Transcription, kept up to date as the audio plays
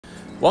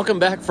Welcome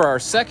back for our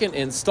second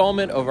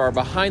installment of our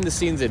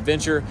behind-the-scenes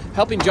adventure,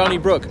 helping Johnny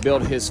Brooke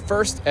build his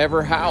first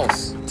ever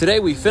house. Today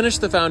we finished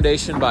the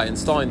foundation by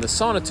installing the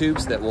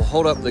sonotubes that will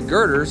hold up the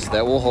girders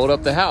that will hold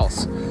up the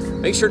house.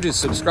 Make sure to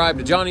subscribe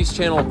to Johnny's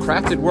channel,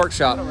 Crafted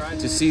Workshop,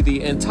 to see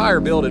the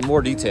entire build in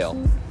more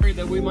detail. Worried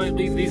that we might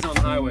leave these on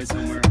the highway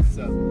somewhere,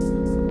 so.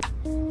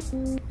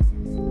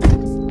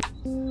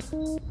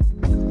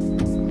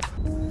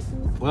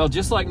 Well,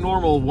 just like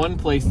normal, one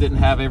place didn't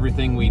have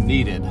everything we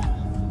needed.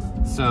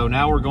 So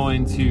now we're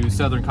going to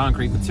Southern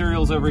Concrete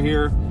Materials over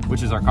here,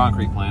 which is our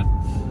concrete plant.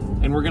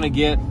 And we're gonna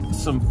get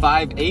some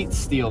 5/8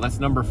 steel. That's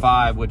number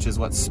 5, which is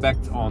what's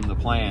spec'd on the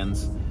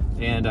plans.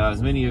 And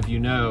as many of you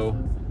know,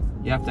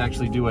 you have to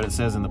actually do what it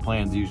says in the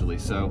plans usually.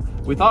 So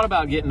we thought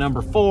about getting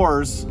number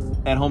 4s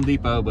at Home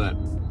Depot, but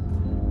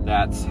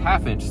that's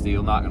 1/2"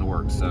 steel, not gonna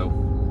work. So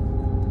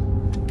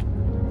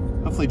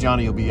hopefully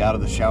Johnny will be out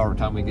of the shower by the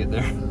time we get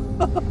there.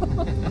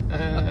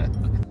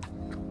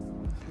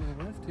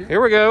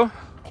 Here we go.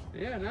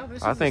 Yeah, now this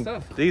is I think the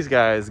stuff. these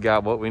guys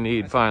got what we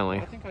need finally.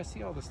 I think I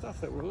see all the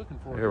stuff that we're looking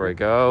for. Here we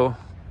go.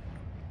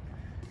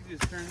 You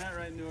just turn that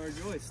right into our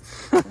joist.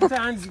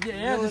 Sometimes you get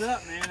it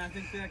up, man. I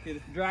think that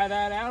could dry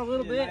that out a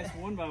little bit. Nice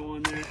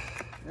 1x1 there.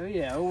 Oh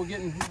yeah, well, we're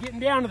getting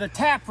down to the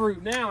tap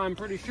root now, I'm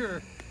pretty sure.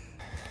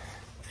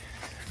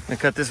 I'm gonna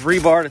cut this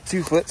rebar to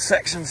 2-foot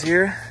sections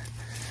here.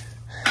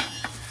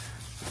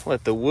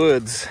 Let the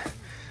woods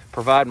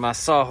provide my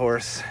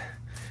sawhorse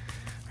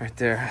right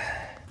there.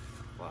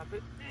 Flop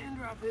it and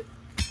drop it.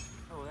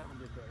 Oh, that one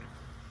did better.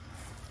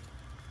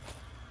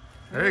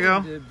 There you go. That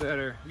one did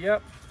better.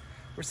 Yep.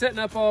 We're setting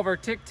up all of our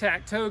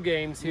tic-tac-toe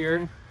games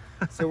here.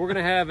 So we're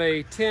gonna have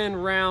a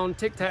 10-round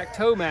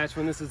tic-tac-toe match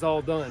when this is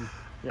all done.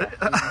 Yeah,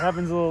 it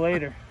happens a little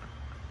later.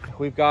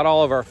 We've got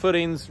all of our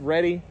footings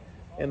ready.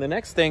 And the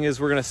next thing is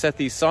we're gonna set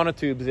these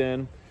sonotubes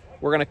in.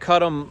 We're gonna cut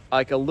them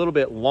like a little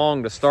bit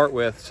long to start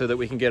with so that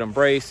we can get them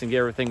braced and get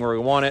everything where we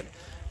want it.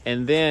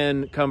 And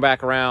then come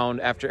back around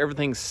after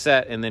everything's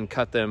set and then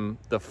cut them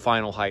the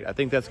final height. I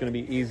think that's gonna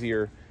be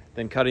easier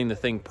than cutting the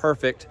thing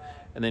perfect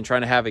and then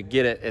trying to have it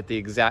get it at the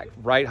exact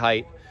right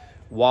height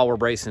while we're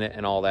bracing it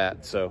and all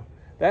that. So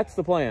that's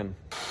the plan.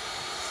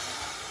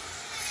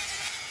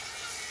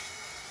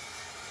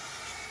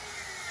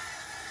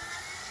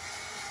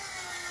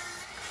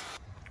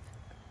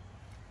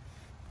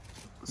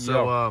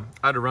 So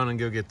I had to run and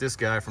go get this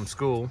guy from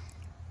school.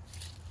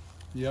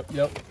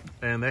 Yep.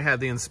 And they had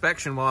the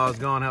inspection while I was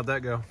gone. How'd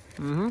that go?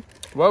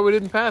 Well, we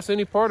didn't pass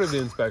any part of the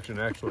inspection,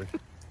 actually.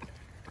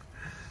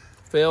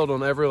 Failed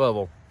on every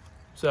level.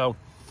 So,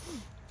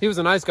 he was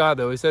a nice guy,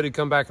 though. He said he'd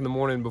come back in the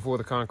morning before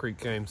the concrete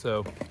came,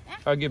 so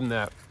I'll give him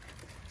that.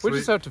 We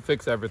just have to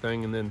fix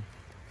everything and then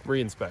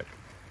re-inspect.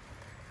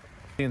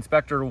 The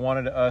inspector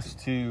wanted us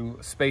to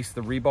space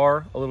the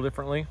rebar a little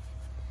differently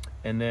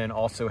and then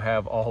also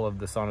have all of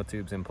the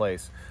sonotubes in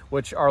place,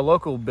 which our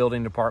local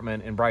building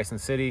department in Bryson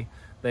City,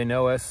 they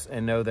know us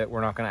and know that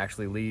we're not going to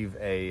actually leave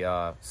a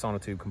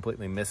sonotube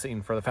completely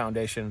missing for the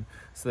foundation.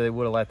 So they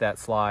would have let that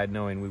slide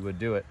knowing we would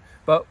do it.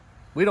 But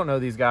we don't know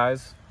these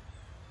guys.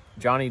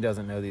 Johnny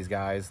doesn't know these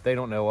guys. They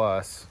don't know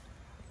us.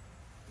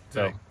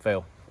 So,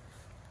 fail.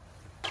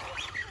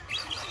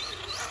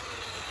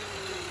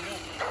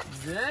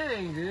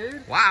 Dang,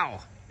 dude. Wow.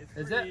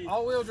 Is that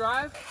all-wheel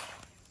drive?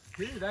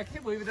 Dude, I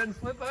can't believe it doesn't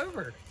flip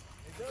over.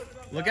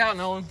 Look out,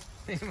 Nolan.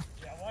 Yeah,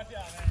 watch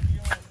out, man. You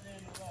want to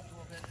stand left a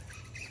little bit.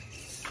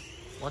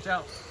 Watch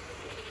out.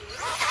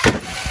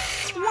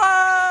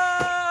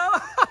 Whoa!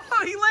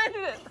 He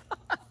landed it.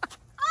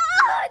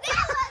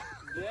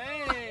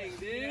 Dang,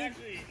 dude.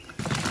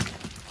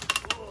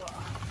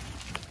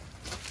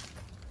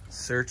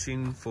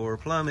 Searching for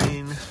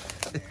plumbing. No,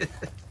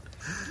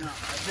 my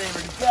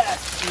favorite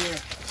best here.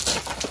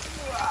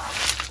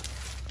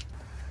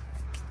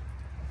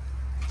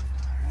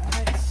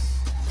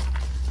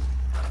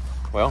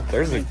 Well,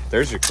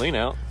 there's your clean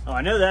out. Oh,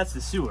 I know that's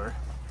the sewer.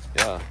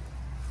 Yeah.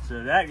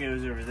 So that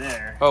goes over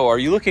there. Oh, are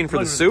you looking for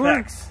the sewer?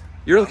 PEX.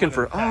 You're looking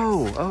for, the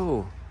PEX.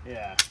 oh.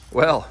 Yeah.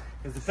 Well.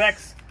 Because the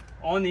PEX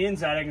on the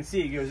inside, I can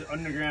see it goes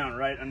underground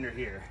right under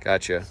here.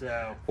 Gotcha.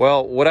 So.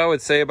 Well, what I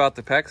would say about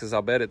the PEX is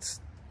I'll bet it's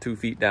 2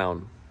 feet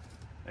down.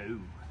 Oh.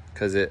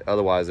 Because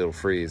otherwise it'll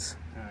freeze.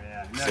 Oh,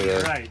 yeah. No, So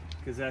you're right.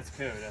 Because that's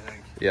code, I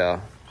think.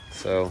 Yeah.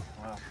 So.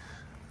 Wow. Got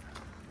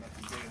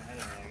some digging ahead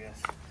of me, I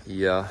guess.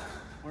 Yeah.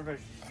 I wonder if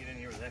I should just get in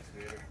here with the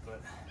excavator,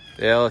 but.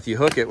 Yeah, well, if you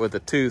hook it with a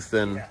tooth,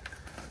 then. Yeah.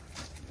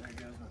 There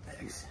goes my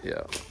PEX.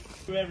 Yeah.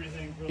 Do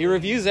everything for He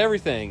reviews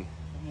everything.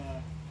 I'm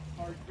a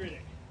hard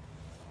critic.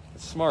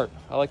 It's smart.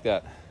 I like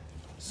that.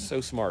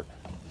 So smart.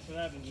 That's what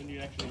happens when you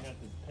actually have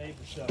to pay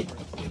for stuff.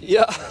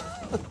 Yeah.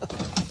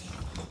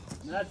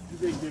 That's the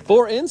big difference.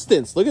 For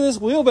instance, look at this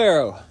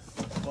wheelbarrow.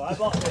 Well, I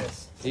bought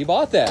this. He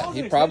bought that. That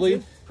He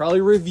was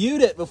probably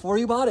reviewed it before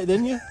you bought it,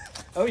 didn't you?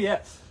 Oh,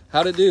 yes.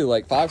 How'd it do?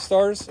 Like 5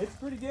 stars? It's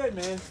pretty good,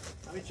 man.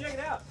 I mean, check it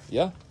out.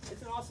 Yeah.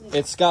 It's an awesome.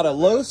 It's got a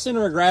low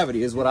center of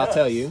gravity is what I'll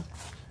tell you.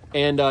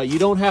 And you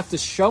don't have to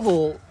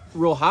shovel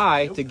real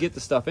high to get the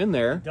stuff in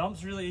there.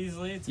 Dumps really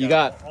easily. It's You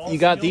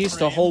got these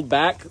to hold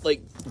back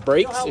like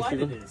brakes. You know how if light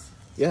you're it is.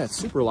 Yeah, it's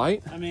super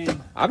light. I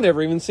mean, I've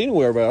never even seen a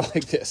wheelbarrow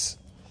like this,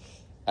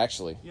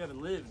 actually. you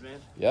haven't lived, man.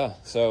 Yeah,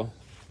 so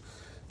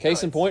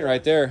case in point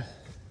right there.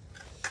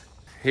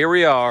 Here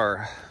we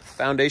are,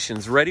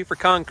 foundations ready for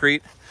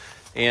concrete.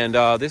 And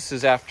this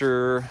is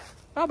after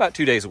about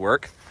 2 days of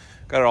work.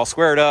 Got it all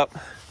squared up,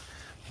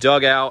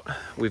 dug out.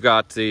 We've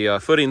got the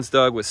footings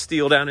dug with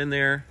steel down in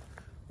there.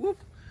 Whoop.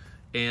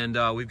 And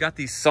we've got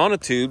these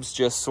sonotubes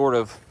just sort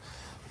of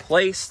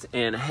placed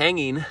and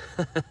hanging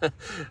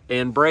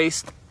and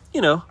braced,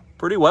 you know,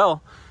 pretty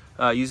well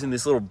using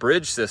this little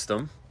bridge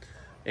system.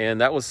 And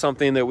that was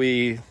something that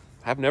we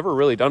have never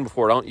really done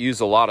before. I don't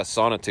use a lot of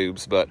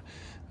sonotubes, but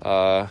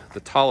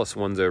the tallest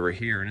one's over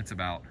here, and it's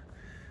about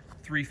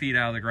 3 feet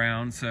out of the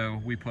ground.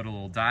 So we put a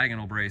little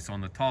diagonal brace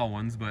on the tall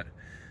ones, but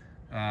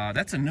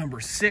that's a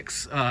number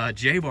 6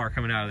 J-bar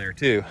coming out of there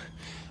too.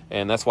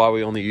 And that's why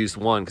we only used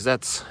one, because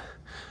that's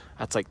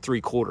like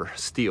 3/4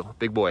 steel,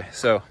 big boy.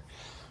 So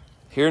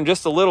here in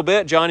just a little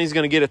bit, Johnny's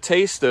gonna get a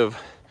taste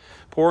of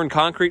pouring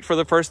concrete for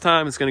the first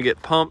time. It's gonna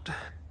get pumped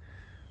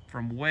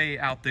from way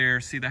out there.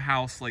 See the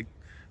house like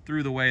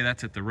through the way,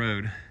 that's at the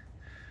road.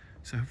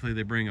 So hopefully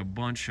they bring a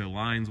bunch of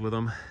lines with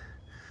them.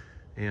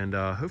 And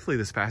hopefully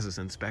this passes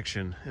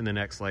inspection in the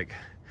next like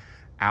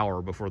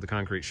hour before the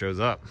concrete shows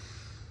up.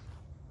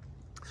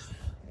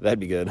 That'd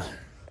be good.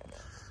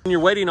 When you're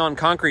waiting on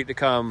concrete to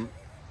come,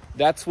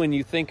 that's when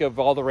you think of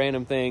all the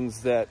random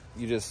things that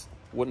you just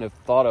wouldn't have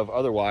thought of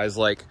otherwise.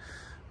 Like,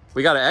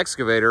 we got an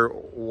excavator.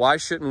 Why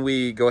shouldn't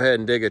we go ahead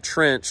and dig a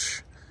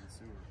trench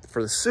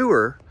for the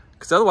sewer?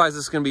 Because otherwise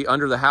it's going to be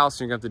under the house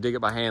and you're going to have to dig it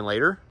by hand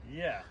later.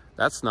 Yeah.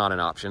 That's not an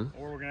option.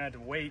 Or we're going to have to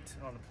wait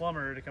on the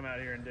plumber to come out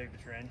here and dig the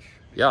trench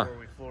Yeah.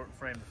 before we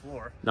frame the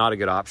floor. Not a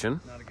good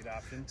option. Not a good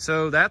option.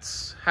 So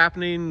that's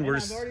happening. And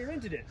I've already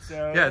rented it,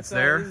 so yeah, it's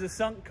there. This is a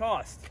sunk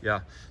cost.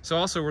 Yeah. So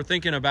also we're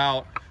thinking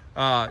about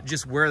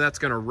just where that's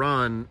going to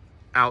run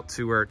out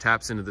to where it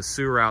taps into the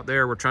sewer out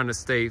there. We're trying to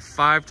stay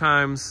 5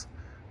 times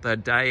the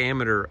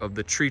diameter of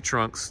the tree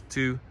trunks,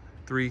 2,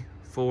 3,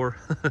 4,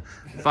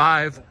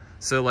 5.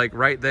 So like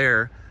right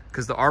there,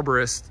 because the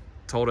arborist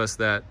told us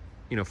that,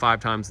 you know, 5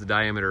 times the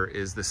diameter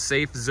is the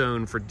safe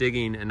zone for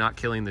digging and not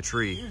killing the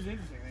tree. Here's the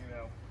interesting thing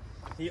though.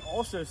 He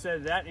also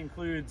said that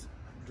includes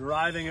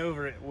driving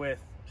over it with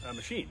a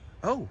machine.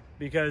 Oh.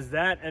 Because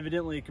that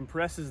evidently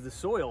compresses the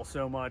soil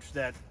so much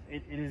that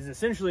it is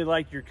essentially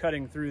like you're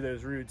cutting through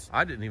those roots.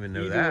 I didn't even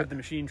know even that. with the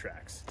machine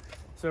tracks.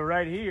 So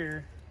right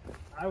here,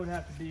 I would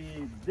have to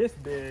be this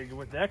big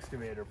with the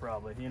excavator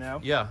probably, you know?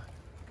 Yeah.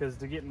 Because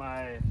to get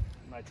my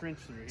trench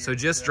through here. So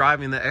just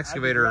driving the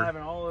excavator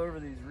driving all over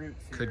these roots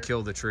here could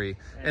kill the tree.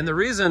 And the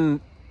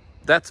reason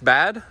that's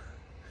bad,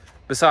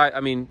 besides,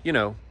 I mean, you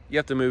know, you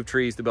have to move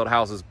trees to build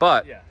houses,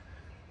 but yeah.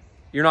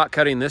 You're not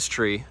cutting this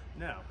tree.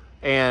 No.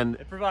 And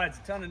it provides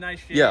a ton of nice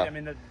shade. Yeah. I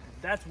mean,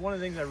 that's one of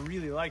the things I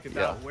really like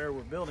about where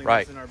we're building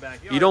right. this in our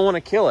backyard. You don't want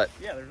to kill it.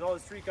 Yeah, there's all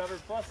this tree cover.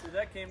 Plus, if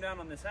that came down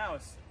on this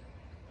house,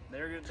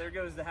 there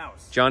goes the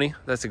house. Johnny,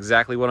 that's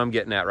exactly what I'm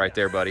getting at right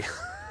there, buddy.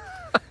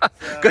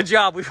 So, good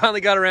job. We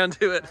finally got around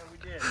to it.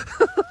 We did.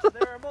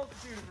 There are a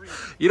multitude of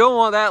reasons. You don't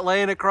want that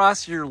laying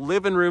across your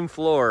living room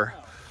floor.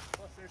 No.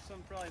 Plus, there's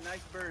some probably nice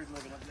bird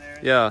living up there.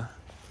 Yeah.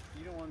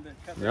 You don't want to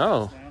cut that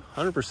No,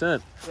 down.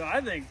 100%. So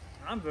I think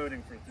I'm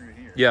voting for through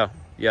here. Yeah.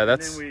 Yeah,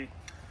 that's... And then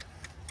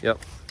we yep.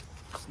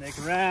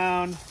 snake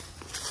around.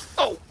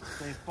 Oh.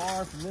 Stay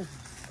far from this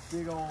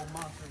big old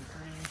monster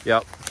tree.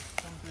 Yep.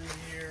 Come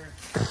through here.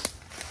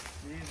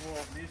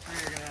 These 3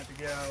 are going to have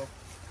to go.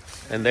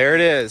 And there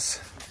it is.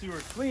 The sewer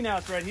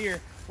cleanouts right here,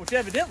 which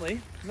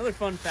evidently, another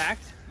fun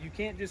fact, you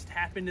can't just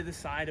tap into the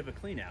side of a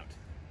cleanout,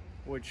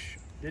 which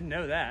didn't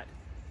know that.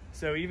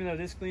 So even though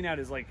this cleanout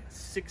is like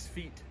 6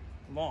 feet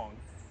long,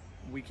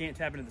 we can't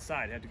tap into the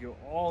side. You have to go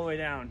all the way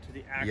down to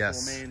the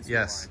actual main sewer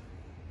line,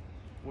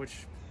 which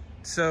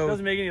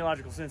doesn't make any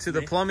logical sense to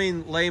the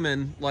plumbing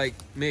layman like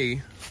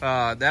me.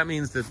 That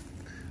means that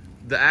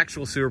the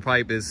actual sewer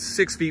pipe is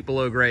 6 feet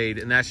below grade,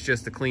 and that's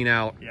just to clean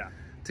out. Yeah.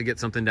 To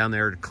get something down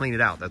there to clean it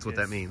out. That's what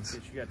that means.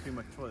 You got too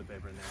much toilet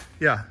paper in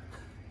there.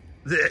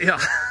 Yeah.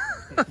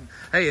 Yeah.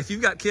 Hey, if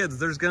you've got kids,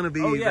 there's going to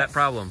be that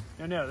problem.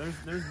 No,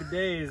 there's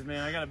bidets,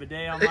 man. I got a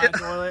bidet on my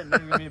toilet, and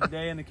there's going to be a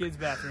bidet in the kids'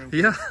 bathroom.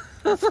 Yeah.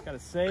 Got to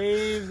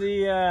save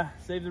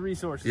the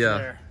resources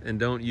there. And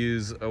don't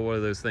use one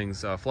of those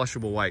things,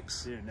 flushable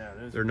wipes. Dude, no.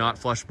 They're not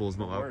flushables,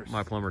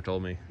 my plumber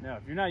told me. No,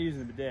 if you're not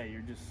using the bidet,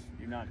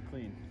 you're not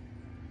clean.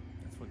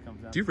 That's what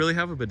comes out. Do you really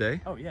have a bidet?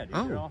 Oh, yeah, dude.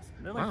 They're awesome.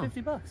 They're like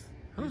 $50.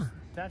 Huh. Just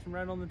attach them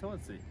right on the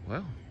toilet seat.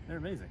 Wow. They're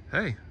amazing.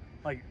 Hey.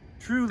 Like,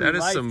 truly that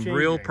is some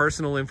real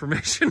personal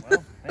information.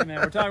 Well, hey man,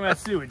 we're talking about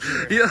sewage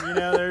here. Yeah. You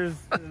know, there's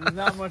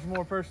not much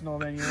more personal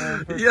than your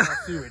own personal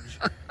sewage.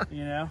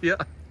 You know? Yeah.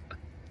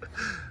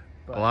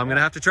 But, well, I'm gonna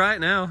have to try it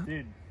now.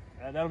 Dude,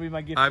 that'll be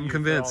my gift. I'm to you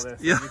convinced. For all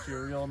this. Yeah. I'll get you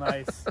a real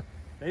nice.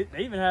 They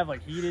even have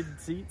like heated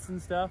seats and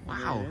stuff. Wow.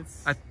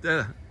 I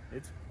mean,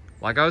 it's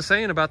like I was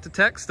saying about the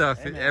tech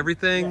stuff. Hey,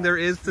 everything there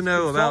is to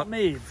know about. Consult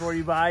me before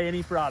you buy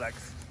any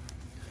products.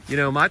 You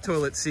know, my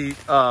toilet seat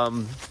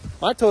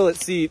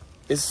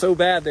is so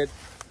bad that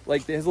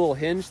like his little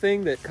hinge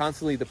thing that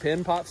constantly the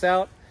pin pops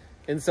out,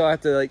 and so I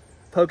have to like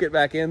poke it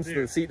back in so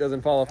the seat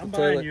doesn't fall off the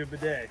toilet. I'm buying you a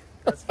bidet.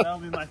 That'll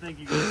be my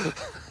thinking.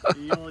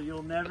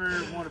 You'll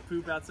never want to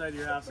poop outside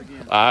your house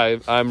again.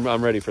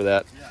 I'm ready for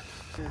that.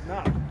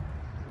 Yeah.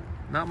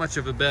 Not much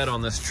of a bed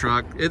on this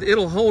truck.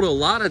 It'll hold a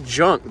lot of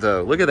junk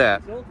though. Look at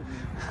that.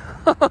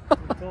 I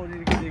told you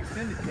to get the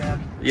extended cab.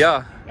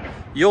 Yeah,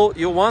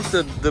 you'll want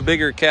the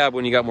bigger cab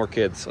when you got more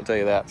kids. I'll tell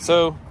you that.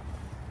 So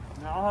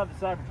Now I'll have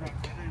the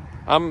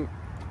Cybertruck.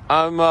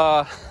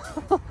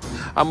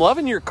 I'm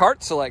loving your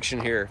cart selection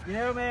here. You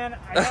know, man,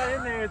 I got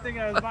in there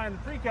thinking I was buying the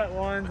pre-cut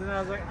ones, and I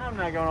was like, I'm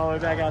not going all the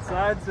way back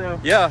outside. So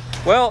yeah,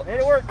 well, made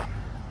it work.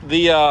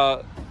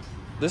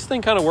 This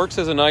thing kind of works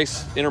as a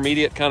nice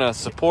intermediate kind of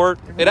support.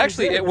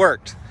 It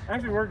worked.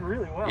 Actually worked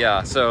really well.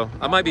 Yeah, so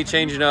I might be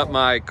changing up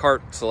my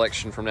cart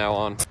selection from now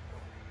on.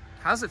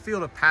 How's it feel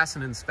to pass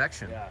an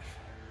inspection? Gosh,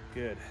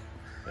 good.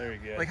 Very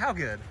good. Like how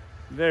good?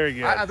 Very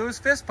good. There was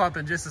fist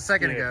pumping just a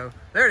second ago.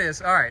 There it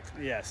is. All right.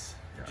 Yes.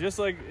 Yeah. Just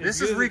like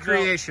this is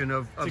recreation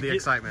of the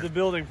excitement. The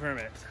building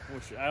permit,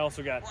 which I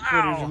also got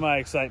footage of my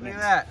excitement.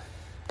 Look at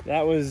that.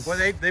 That was.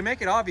 Well, they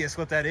make it obvious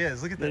what that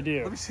is. Look at that. They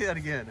do. Let me see that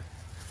again.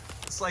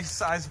 It's like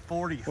size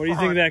 40. What do you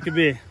think that could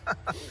be?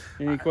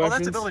 Any questions? Oh,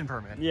 that's a building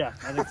permit. Yeah,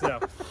 I think so.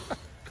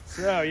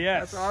 So,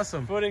 yes. That's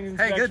awesome. Footing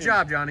inspection. Hey, good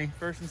job, Johnny.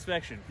 First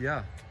inspection.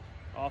 Yeah.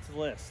 Off the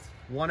list.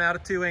 1 out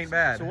of 2 ain't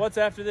bad. So what's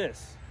after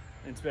this,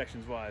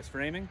 inspections-wise?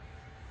 Framing?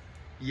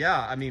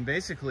 Yeah, I mean,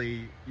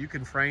 basically, you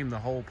can frame the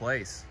whole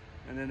place.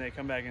 And then they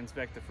come back and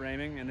inspect the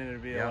framing, and then it'll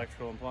be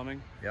electrical and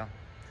plumbing?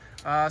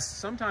 Yeah.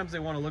 Sometimes they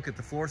want to look at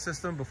the floor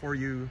system before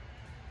you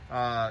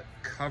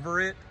cover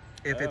it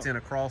if it's in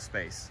a crawl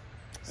space.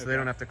 So they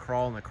don't have to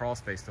crawl in the crawl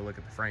space to look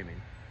at the framing.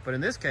 But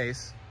in this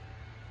case,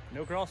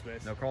 no crawl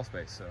space. No crawl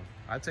space. So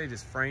I'd say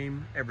just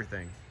frame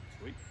everything.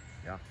 Sweet.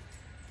 Yeah.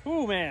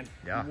 Ooh, man.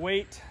 Yeah.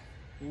 Weight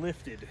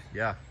lifted.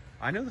 Yeah.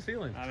 I know the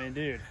feeling. I mean,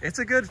 dude. It's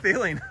a good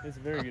feeling. It's a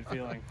very good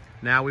feeling.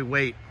 Now we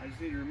wait. I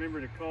just need to remember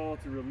to call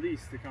to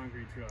release the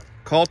concrete truck.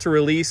 Call to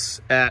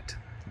release at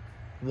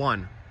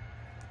 1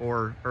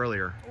 or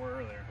earlier. Or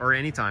earlier. Or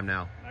anytime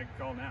now. I can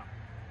call now.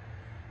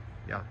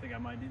 Yeah. I think I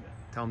might do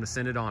that. Tell them to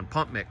send it on.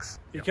 Pump mix.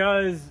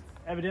 Because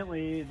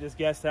evidently this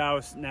guest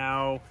house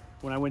now,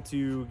 when I went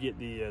to get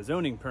the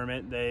zoning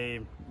permit,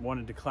 they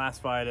wanted to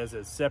classify it as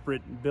a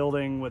separate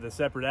building with a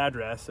separate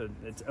address,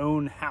 its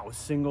own house,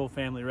 single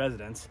family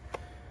residence.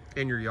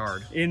 In your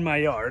yard. In my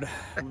yard,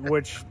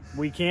 which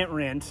we can't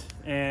rent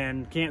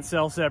and can't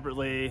sell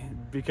separately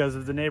because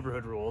of the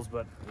neighborhood rules,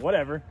 but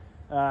whatever.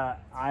 I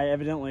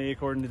evidently,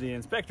 according to the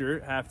inspector,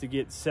 have to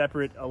get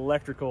separate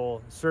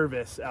electrical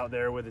service out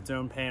there with its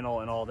own panel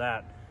and all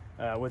that,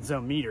 with its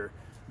own meter,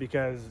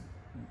 because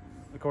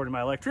according to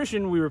my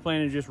electrician, we were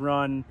planning to just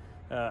run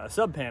a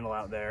sub panel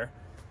out there.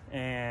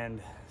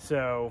 And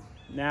so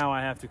now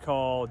I have to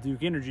call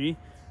Duke Energy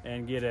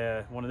and get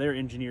one of their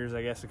engineers,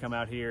 I guess, to come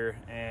out here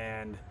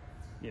and,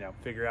 you know,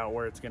 figure out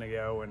where it's going to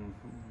go and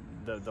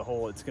the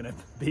hole it's going to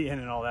be in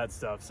and all that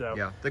stuff. So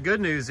yeah, the good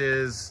news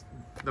is,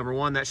 number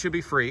 1, that should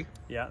be free.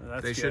 Yeah,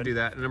 that's they good. should do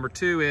that. And number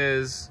 2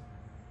 is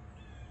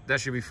that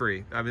should be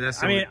free. I mean,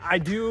 that's. I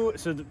do.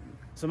 So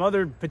some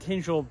other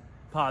potential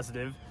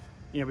positive.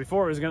 You know,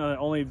 before it was going to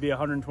only be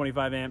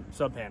 125 amp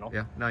sub panel.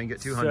 Yeah, now you can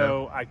get 200.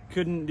 So I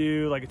couldn't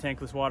do like a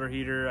tankless water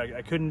heater.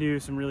 I couldn't do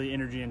some really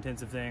energy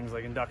intensive things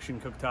like induction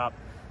cooktop.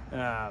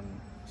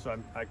 So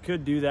I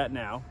could do that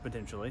now,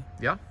 potentially.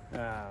 Yeah.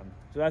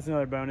 So that's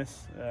another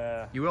bonus.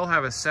 You will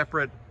have a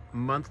separate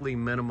monthly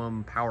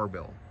minimum power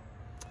bill.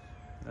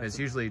 It's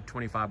usually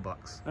 25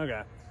 bucks.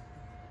 Okay.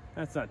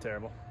 That's not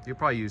terrible. You'll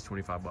probably use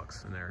 25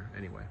 bucks in there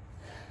anyway.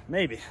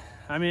 Maybe.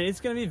 I mean, it's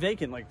going to be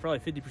vacant like probably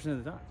 50%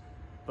 of the time.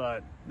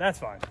 But that's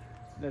fine.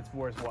 That's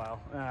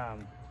worthwhile.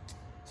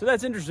 So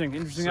that's interesting.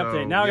 Interesting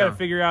update. Now I got to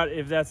figure out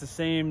if that's the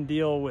same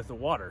deal with the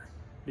water.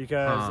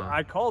 Because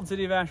I called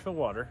City of Asheville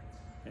Water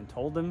and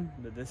told them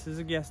that this is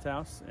a guest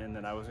house and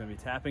that I was going to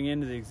be tapping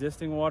into the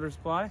existing water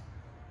supply.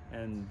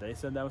 And they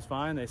said that was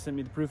fine. They sent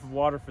me the proof of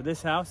water for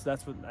this house.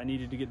 That's what I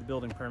needed to get the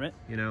building permit.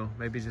 You know,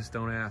 maybe just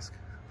don't ask.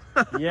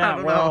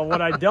 Yeah, well,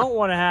 what I don't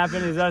want to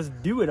happen is us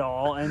do it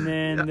all and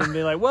then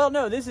be like, well,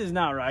 no, this is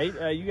not right.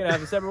 You got to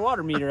have a separate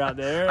water meter out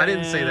there. I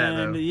didn't say that,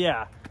 though.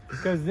 Yeah,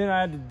 because then I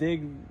had to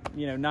dig,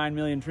 9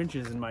 million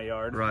trenches in my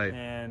yard. Right.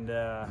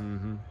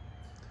 And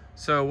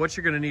so what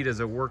you're going to need is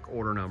a work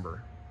order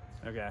number.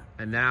 Okay.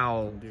 And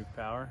now Duke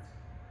Power.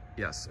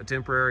 Yes, a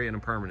temporary and a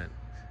permanent.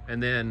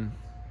 And then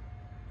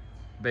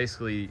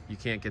basically you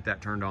can't get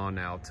that turned on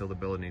now till the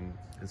building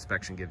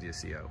inspection gives you a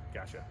CO.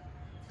 Gotcha.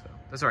 So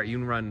that's all right. You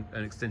can run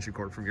an extension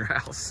cord from your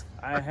house.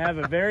 I have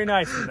a very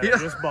nice one that I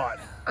just bought,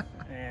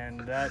 and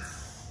that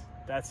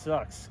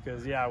sucks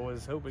because I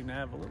was hoping to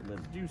have a little bit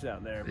of juice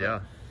out there. But yeah,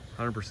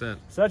 100%.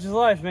 Such is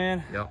life,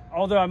 man. Yep.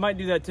 Although I might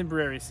do that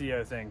temporary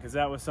CO thing because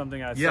that was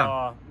something I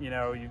saw.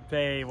 You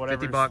pay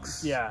whatever. 50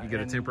 bucks. Yeah. You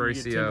get a temporary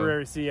CO.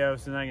 Temporary CO,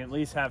 so then I can at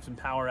least have some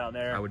power out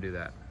there. I would do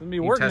that. I'm gonna be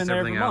working in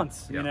there for out.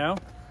 months. Yeah.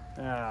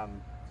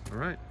 All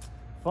right.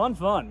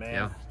 Fun, man.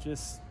 Yeah.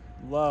 Just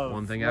love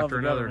one thing love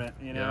after the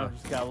another.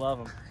 Just gotta love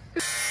them.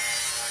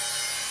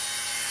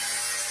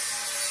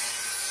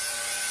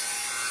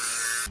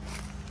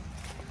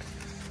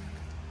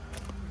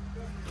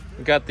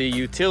 We've got the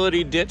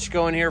utility ditch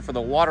going here for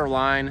the water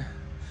line.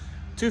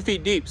 2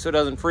 feet deep so it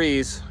doesn't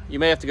freeze. You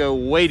may have to go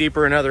way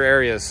deeper in other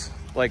areas,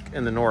 like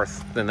in the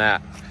north, than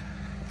that.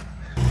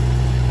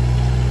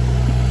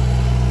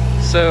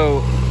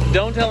 So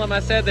don't tell him I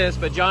said this,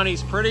 but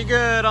Johnny's pretty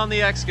good on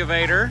the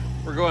excavator.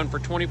 We're going for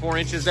 24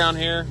 inches down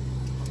here.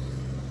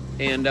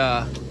 And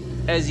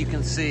as you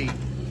can see,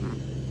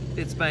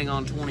 it's bang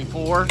on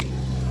 24.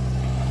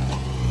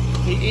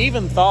 He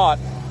even thought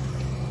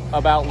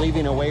about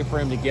leaving a way for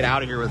him to get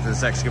out of here with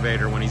this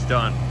excavator when he's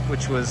done,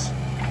 which was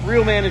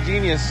real man of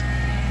genius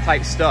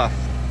type stuff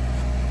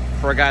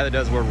for a guy that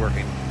does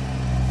woodworking.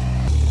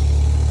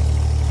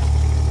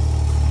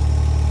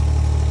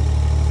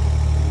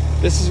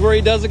 This is where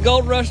he does a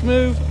gold rush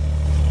move.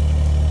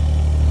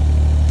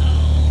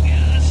 Oh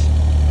gosh.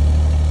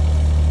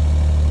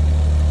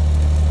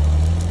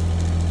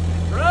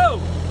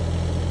 Bro!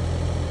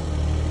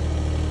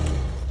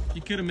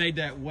 You could have made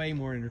that way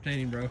more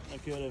entertaining, bro. I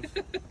could have.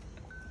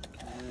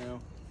 I know.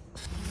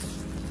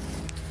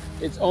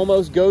 It's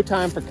almost go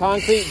time for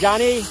concrete,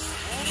 Johnny.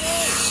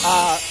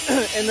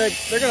 And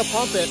they're gonna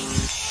pump it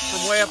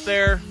from way up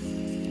there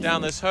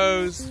down this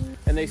hose,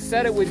 and they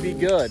said it would be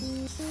good,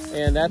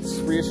 and that's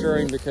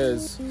reassuring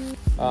because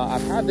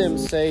I've had them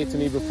say to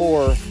me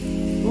before,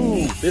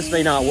 "Ooh, this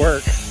may not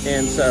work,"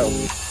 and so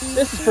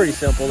this is pretty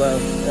simple though.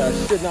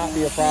 Should not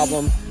be a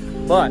problem,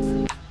 but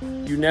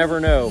you never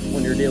know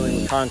when you're dealing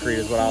with concrete,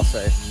 is what I'll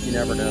say. You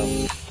never know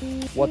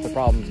what the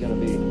problem's gonna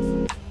be.